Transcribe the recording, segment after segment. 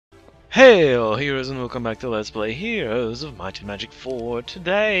Hail, heroes, and welcome back to Let's Play Heroes of Might and Magic 4.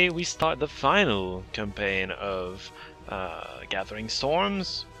 Today we start the final campaign of Gathering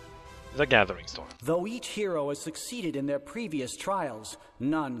Storms. The Gathering Storm. Though each hero has succeeded in their previous trials,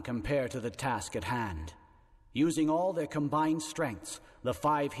 none compare to the task at hand. Using all their combined strengths, the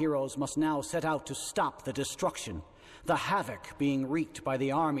 5 heroes must now set out to stop the destruction, the havoc being wreaked by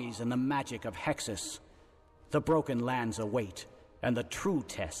the armies and the magic of Hexus. The Broken Lands await, and the true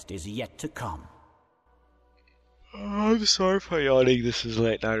test is yet to come. I'm sorry for yawning, this is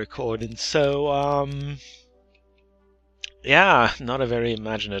late night recording, so, yeah, not a very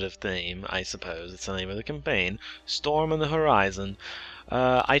imaginative theme, I suppose. It's the name of the campaign. Storm on the Horizon.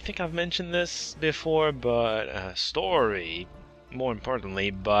 I think I've mentioned this before, but story, more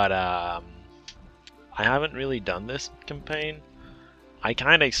importantly, but I haven't really done this campaign. I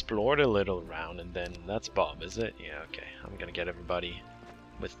kind of explored a little around, and then that's Bob, is it? Yeah, okay. I'm gonna get everybody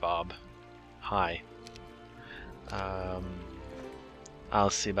with Bob. Hi.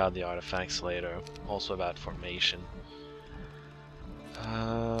 I'll see about the artifacts later. Also about formation.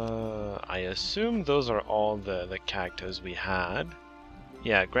 I assume those are all the characters we had.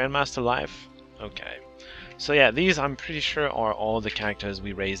 Yeah, Grandmaster Life. Okay. So yeah, these I'm pretty sure are all the characters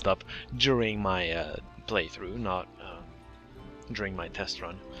we raised up during my playthrough, not during my test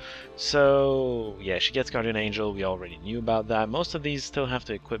run. So yeah, she gets Guardian Angel, we already knew about that. Most of these still have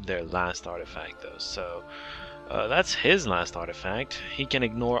to equip their last artifact though, so that's his last artifact. He can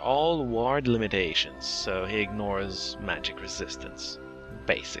ignore all ward limitations, so he ignores magic resistance,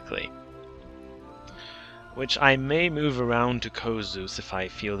 basically. Which I may move around to Kozus if I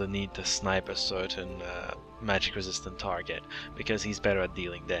feel the need to snipe a certain magic resistant target, because he's better at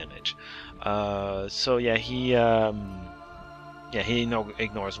dealing damage. So yeah, he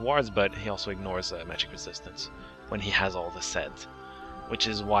ignores wards, but he also ignores magic resistance when he has all the set, which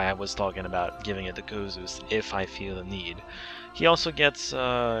is why I was talking about giving it to Kozus if I feel the need. He also gets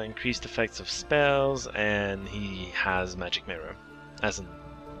increased effects of spells, and he has Magic Mirror, as in,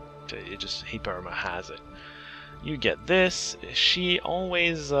 he perma has it. You get this. She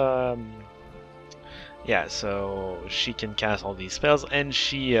always, yeah, so she can cast all these spells, and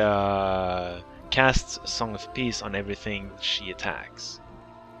she casts Song of Peace on everything she attacks.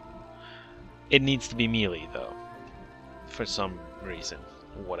 It needs to be melee though, for some reason.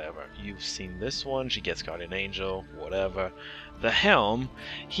 Whatever. You've seen this one, she gets Guardian Angel, whatever. The Helm,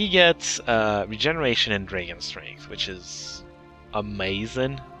 he gets Regeneration and Dragon Strength, which is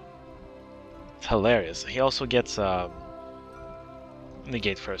amazing. It's hilarious. He also gets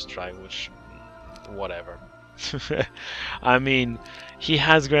Negate First Strike, which, whatever. I mean, he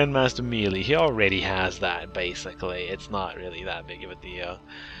has Grandmaster Melee. He already has that, basically. It's not really that big of a deal.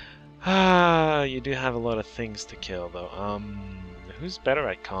 You do have a lot of things to kill, though. Who's better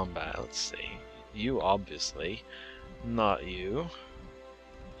at combat? Let's see. You, obviously. Not you.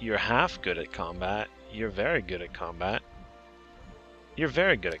 You're half good at combat. You're very good at combat. You're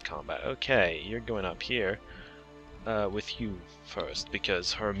very good at combat. Okay, you're going up here. With you first,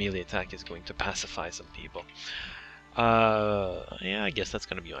 because her melee attack is going to pacify some people. Yeah, I guess that's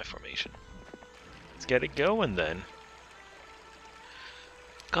gonna be my formation. Let's get it going then.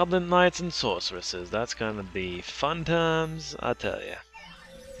 Goblin Knights and Sorceresses, that's gonna be fun times, I tell ya.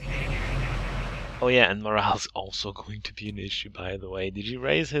 Oh yeah, and morale's also going to be an issue, by the way. Did you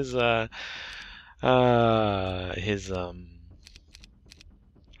raise his IT?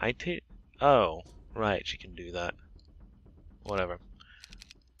 Oh, right, she can do that. Whatever.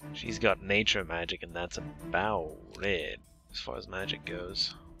 She's got nature magic, and that's about it as far as magic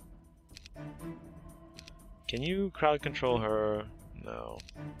goes. Can you crowd control her? No.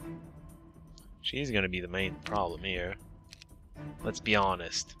 She's gonna be the main problem here. Let's be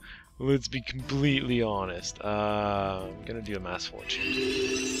honest. Let's be completely honest. I'm gonna do a Mass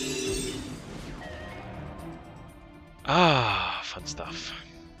Fortune. Ah, fun stuff.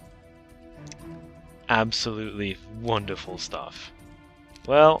 Absolutely wonderful stuff.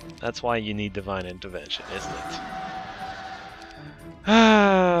 Well, that's why you need Divine Intervention, isn't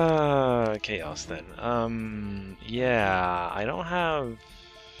it? Chaos then. Yeah, I don't have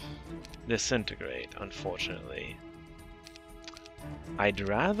Disintegrate, unfortunately. I'd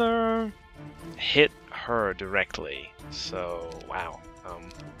rather hit her directly, so, wow.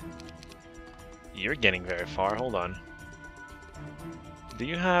 You're getting very far, hold on.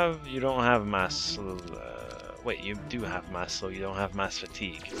 You don't have mass, wait, you do have mass slow, you don't have mass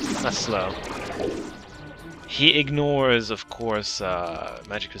fatigue. That's slow. He ignores, of course,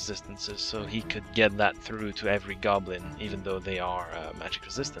 magic resistances, so he could get that through to every goblin, even though they are magic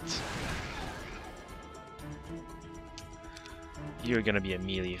resistance. You're gonna be a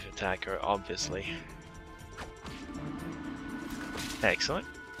melee attacker, obviously. Excellent.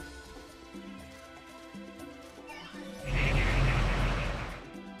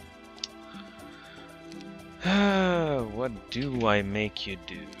 What do I make you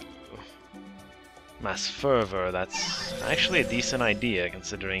do? Mass Fervor, that's actually a decent idea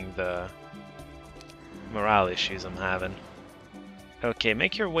considering the morale issues I'm having. Okay,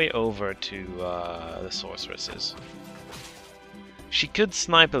 make your way over to the sorceresses. She could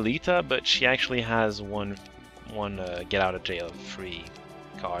snipe Alita, but she actually has one get out of jail free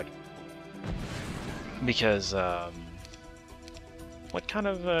card. Because what kind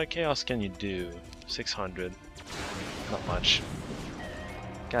of chaos can you do? 600. Not much.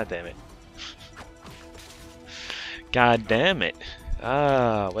 God damn it. God damn it.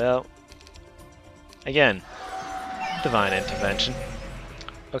 Ah, well. Again, divine intervention.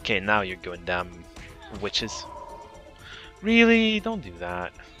 Okay, now you're going down, witches. Really? Don't do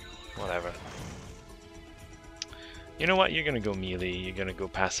that. Whatever. You know what? You're gonna go melee. You're gonna go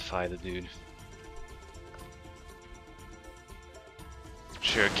pacify the dude.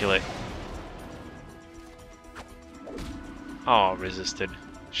 Sure, kill it. Oh, resisted.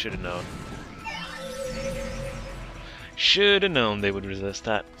 Should have known. Should have known they would resist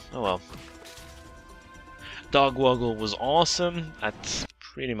that. Oh well. Dogwoggle was awesome. That's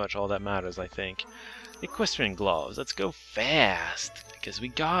pretty much all that matters, I think. Equestrian Gloves. Let's go fast. Because we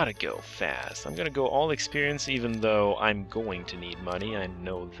gotta go fast. I'm gonna go all experience even though I'm going to need money. I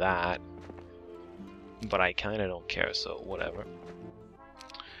know that. But I kinda don't care, so whatever.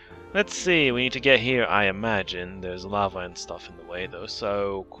 Let's see, we need to get here, I imagine. There's lava and stuff in the way though,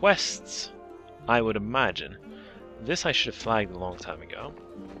 so quests, I would imagine. This I should have flagged a long time ago.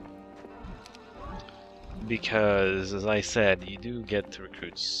 Because, as I said, you do get to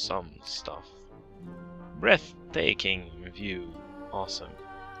recruit some stuff. Breathtaking view. Awesome.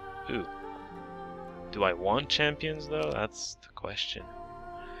 Ooh. Do I want champions though? That's the question.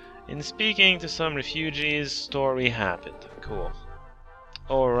 In speaking to some refugees, story happened. Cool.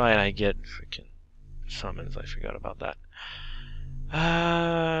 Alright, I get freaking summons. I forgot about that.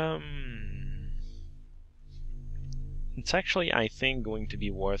 It's actually, I think, going to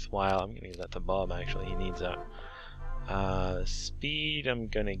be worthwhile. I'm gonna give that to Bob, actually. He needs that. Speed, I'm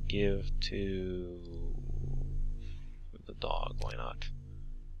gonna give to the dog. Why not?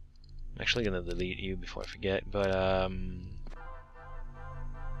 I'm actually gonna delete you before I forget, but,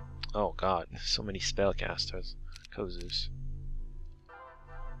 oh god, so many spellcasters. Kozus.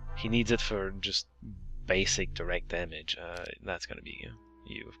 He needs it for just basic direct damage. That's gonna be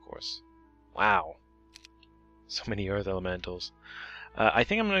you, of course. Wow. So many Earth Elementals. I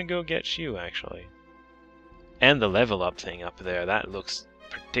think I'm gonna go get you, actually. And the level up thing up there, that looks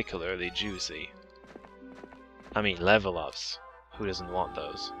particularly juicy. I mean, level ups. Who doesn't want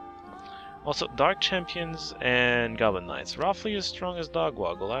those? Also, Dark Champions and Goblin Knights. Roughly as strong as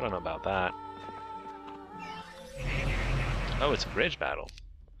Dogwoggle. I don't know about that. Oh, it's a bridge battle.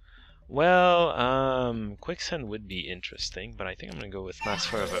 Well, Quicksand would be interesting, but I think I'm gonna go with Mass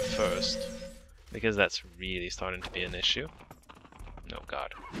Fervor first. Because that's really starting to be an issue. Oh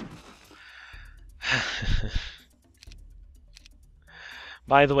god.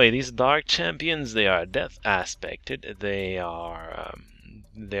 By the way, these Dark Champions, they are death aspected. They're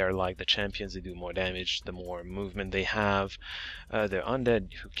like the champions, they do more damage the more movement they have. They're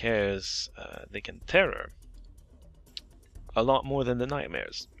undead, who cares? They can terror a lot more than the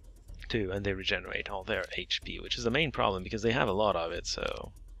nightmares too, and they regenerate all their HP, which is the main problem because they have a lot of it,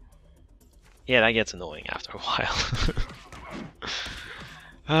 so yeah, that gets annoying after a while.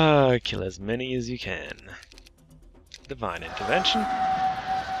 Kill as many as you can. Divine Intervention.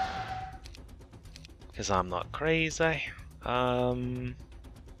 Because I'm not crazy. Well,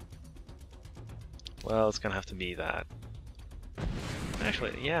 it's gonna have to be that.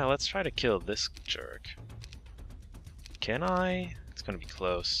 Actually, yeah, let's try to kill this jerk. Can I? It's gonna be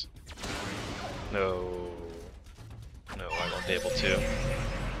close. No. No, I won't be able to.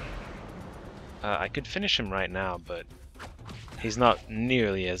 I could finish him right now, but he's not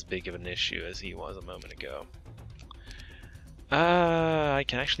nearly as big of an issue as he was a moment ago. I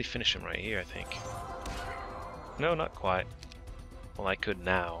can actually finish him right here, I think. No, not quite. Well, I could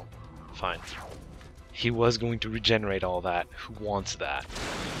now. Fine. He was going to regenerate all that. Who wants that?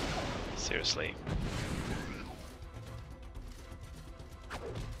 Seriously.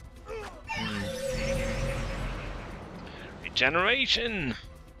 Regeneration!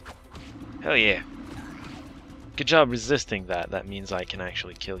 Hell yeah. Good job resisting that. That means I can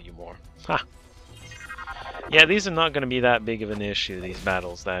actually kill you more. Ha! Yeah, these are not going to be that big of an issue, these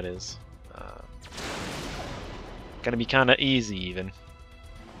battles, that is. Gonna be kinda easy even.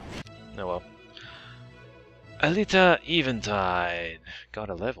 Oh well. Alita Eventide. Got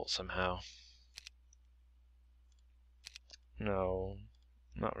a level somehow. No,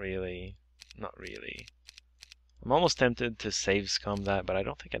 not really. Not really. I'm almost tempted to save scum that, but I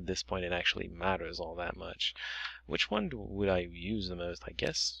don't think at this point it actually matters all that much. Which one would I use the most? I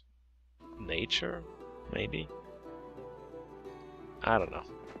guess nature, maybe? I don't know.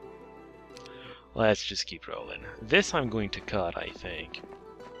 Let's just keep rolling. This I'm going to cut, I think.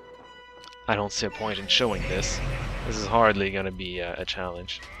 I don't see a point in showing this. This is hardly going to be a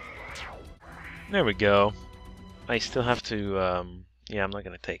challenge. There we go. I still have to... yeah, I'm not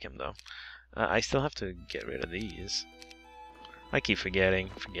going to take him, though. I still have to get rid of these. I keep forgetting.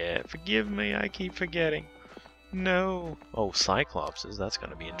 Forgive me, I keep forgetting. No. Oh, Cyclopses. That's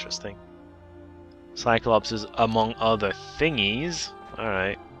going to be interesting. Cyclopses among other thingies.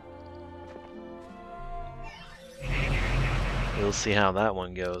 Alright. We'll see how that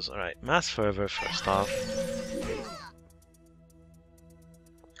one goes. Alright, Mass Fervor first off.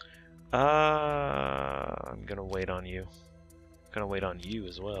 I'm gonna wait on you. I'm gonna wait on you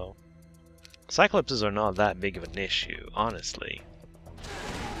as well. Cyclopses are not that big of an issue, honestly.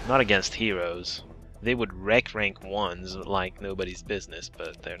 Not against heroes. They would wreck rank 1s like nobody's business,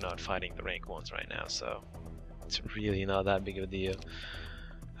 but they're not fighting the rank 1s right now, so it's really not that big of a deal.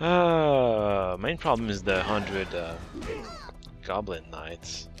 Main problem is the 100 Goblin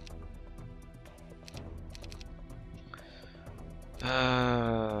Knights.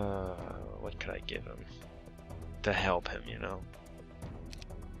 What could I give him to help him, you know?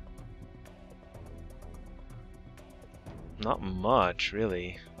 Not much,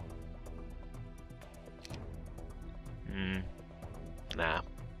 really. Nah,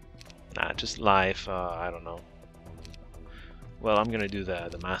 just life, I don't know. Well, I'm gonna do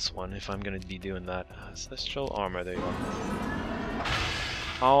the mass one if I'm gonna be doing that. Celestial armor, there you go.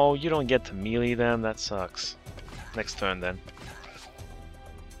 Oh, you don't get to melee them? That sucks. Next turn then.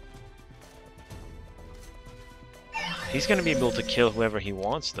 He's gonna be able to kill whoever he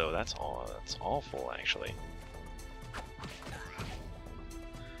wants though. That's awful actually.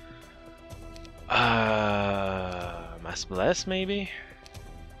 Mass Bless maybe?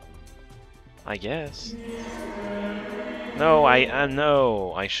 I guess. No,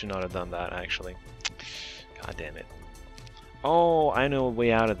 no, I should not have done that actually. God damn it. Oh, I know a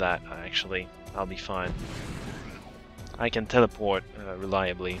way out of that actually. I'll be fine. I can teleport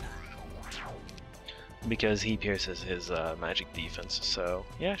reliably because he pierces his magic defense, so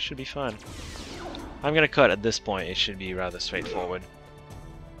yeah, should be fine. I'm gonna cut at this point, it should be rather straightforward.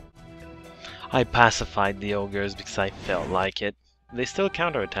 I pacified the ogres because I felt like it. They still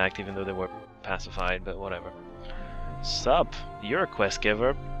counterattacked even though they were pacified, but whatever. Sup, you're a quest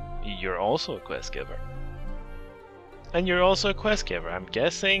giver. You're also a quest giver. And you're also a quest giver. I'm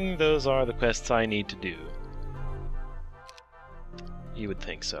guessing those are the quests I need to do. You would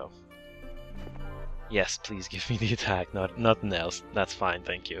think so. Yes, please give me the attack, nothing else. That's fine,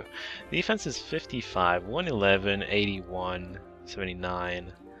 thank you. Defense is 55, 111, 81,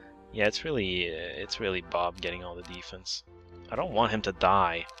 79. Yeah, it's really Bob getting all the defense. I don't want him to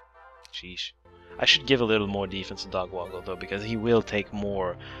die. Sheesh. I should give a little more defense to Dogwoggle though, because he will take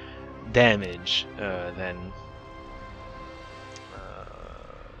more damage than...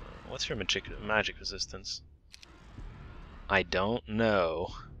 what's your magic resistance? I don't know.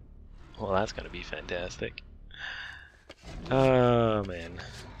 Well, that's gonna be fantastic. Oh, man.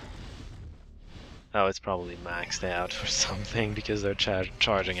 Oh, it's probably maxed out for something because they're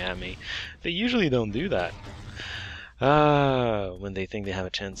charging at me. They usually don't do that. When they think they have a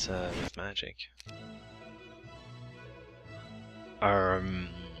chance with magic.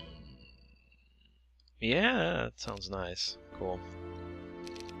 Yeah, that sounds nice. Cool.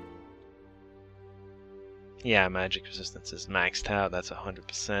 Yeah, magic resistance is maxed out. That's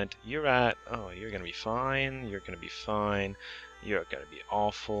 100%. You're at... Oh, you're gonna be fine. You're gonna be fine. You're gonna be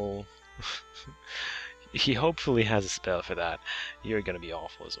awful. He hopefully has a spell for that. You're gonna be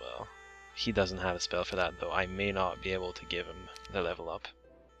awful as well. He doesn't have a spell for that though. I may not be able to give him the level up.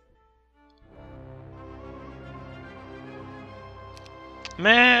 Meh,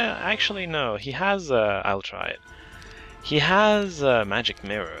 actually no. He has, I'll try it. He has magic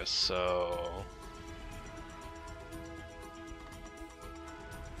mirrors, so...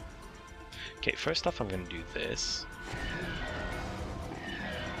 Okay, first off I'm gonna do this.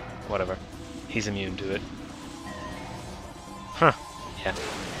 Whatever. He's immune to it. Huh. Yeah.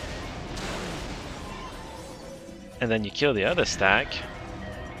 And then you kill the other stack.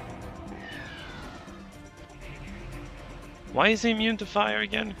 Why is he immune to fire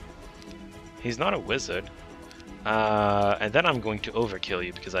again? He's not a wizard. And then I'm going to overkill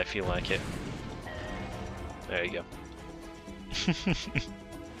you because I feel like it. There you go.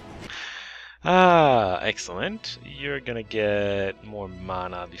 Excellent. You're gonna get more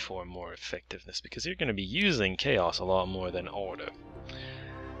mana before more effectiveness because you're gonna be using Chaos a lot more than Order.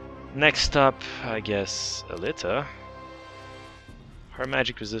 Next up, I guess, Alita. Her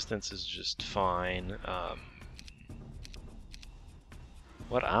magic resistance is just fine.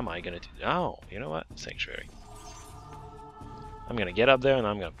 What am I gonna do? Oh, you know what? Sanctuary. I'm gonna get up there and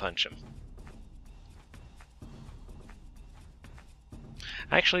I'm gonna punch him.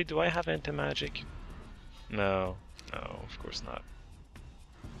 Actually, do I have anti-magic? No, of course not.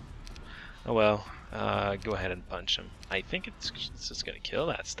 Oh well, go ahead and punch him. I think it's just gonna kill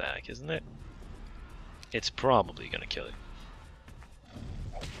that stack, isn't it? It's probably gonna kill it.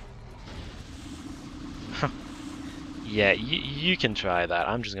 Yeah, you can try that.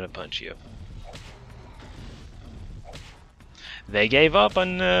 I'm just gonna punch you. They gave up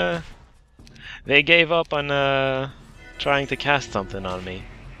on trying to cast something on me.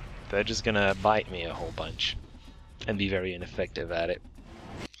 They're just gonna bite me a whole bunch and be very ineffective at it.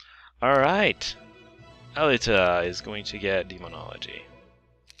 Alright. Alita is going to get Demonology.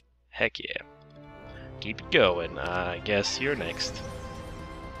 Heck yeah. Keep it going. I guess you're next.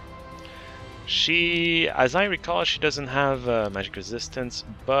 She, as I recall, she doesn't have magic resistance,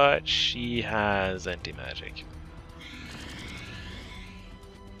 but she has anti-magic.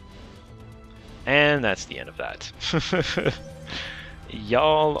 And that's the end of that.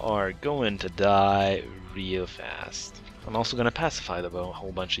 Y'all are going to die real fast. I'm also going to pacify a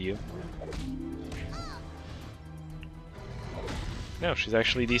whole bunch of you. No, she's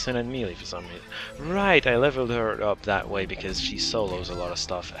actually decent at melee for some reason. Right, I leveled her up that way because she solos a lot of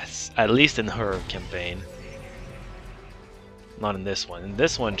stuff, at least in her campaign. Not in this one. In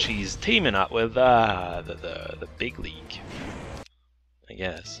this one, she's teaming up with the big league, I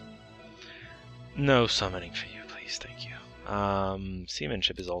guess. No summoning for you, please, thank you.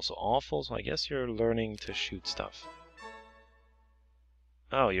 Seamanship is also awful, so I guess you're learning to shoot stuff.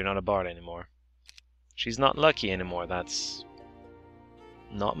 Oh, you're not a bard anymore. She's not lucky anymore, that's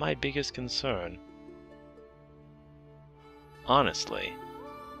not my biggest concern. Honestly.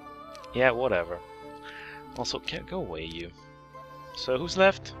 Yeah, whatever. Also, can't go away, you. So, who's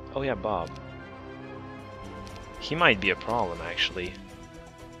left? Oh yeah, Bob. He might be a problem, actually.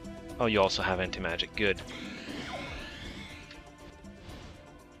 Oh, you also have anti-magic. Good.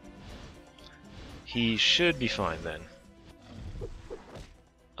 He should be fine then.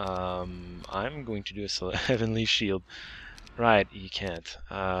 I'm going to do a Heavenly Shield. Right, you can't.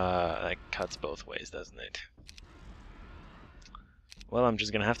 That cuts both ways, doesn't it? Well, I'm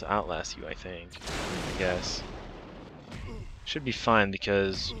just gonna have to outlast you, I think. I guess. Should be fine,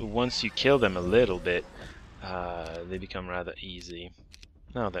 because once you kill them a little bit, they become rather easy.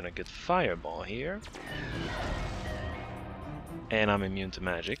 Now then, a good fireball here. And I'm immune to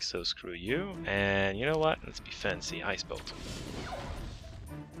magic, so screw you. And you know what? Let's be fancy. Ice Bolt.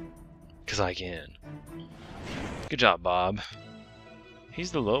 Because I can. Good job, Bob.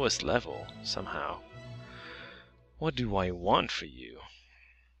 He's the lowest level, somehow. What do I want for you?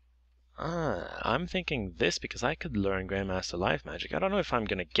 I'm thinking this because I could learn Grandmaster Life Magic. I don't know if I'm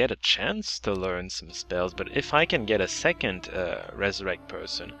gonna get a chance to learn some spells, but if I can get a second Resurrect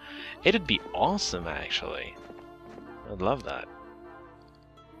person, it'd be awesome, actually. I'd love that.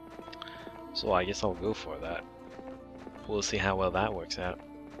 So I guess I'll go for that. We'll see how well that works out.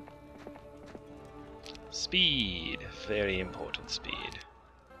 Speed. Very important speed.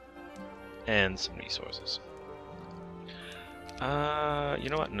 And some resources. You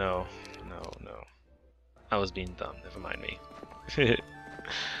know what? No. I was being dumb. Never mind me.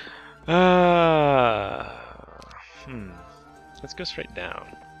 Let's go straight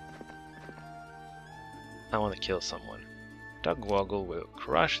down. I want to kill someone. Dugwoggle will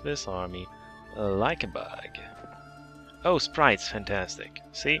crush this army like a bug. Oh, sprites, fantastic.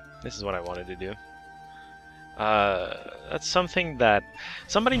 See, this is what I wanted to do. That's something that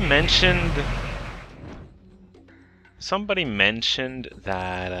somebody mentioned. Somebody mentioned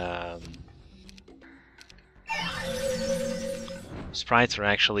that sprites are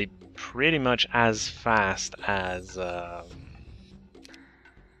actually pretty much as fast as you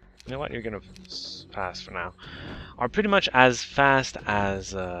know what, you're gonna pass for now. Are pretty much as fast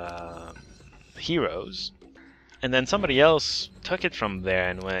as heroes. And then somebody else took it from there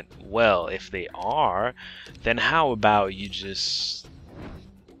and went, well, if they are, then how about you just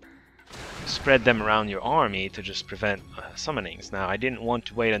spread them around your army to just prevent summonings. Now, I didn't want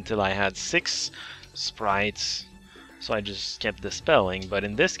to wait until I had 6 sprites So I just kept dispelling, but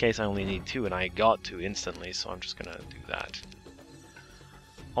in this case I only need 2 and I got 2 instantly, so I'm just gonna do that.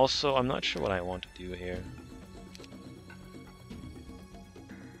 Also, I'm not sure what I want to do here.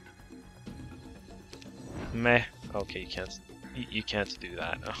 Meh. Okay, you can't do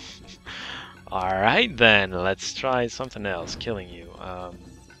that. Alright then, let's try something else, killing you.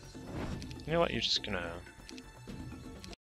 You know what, you're just gonna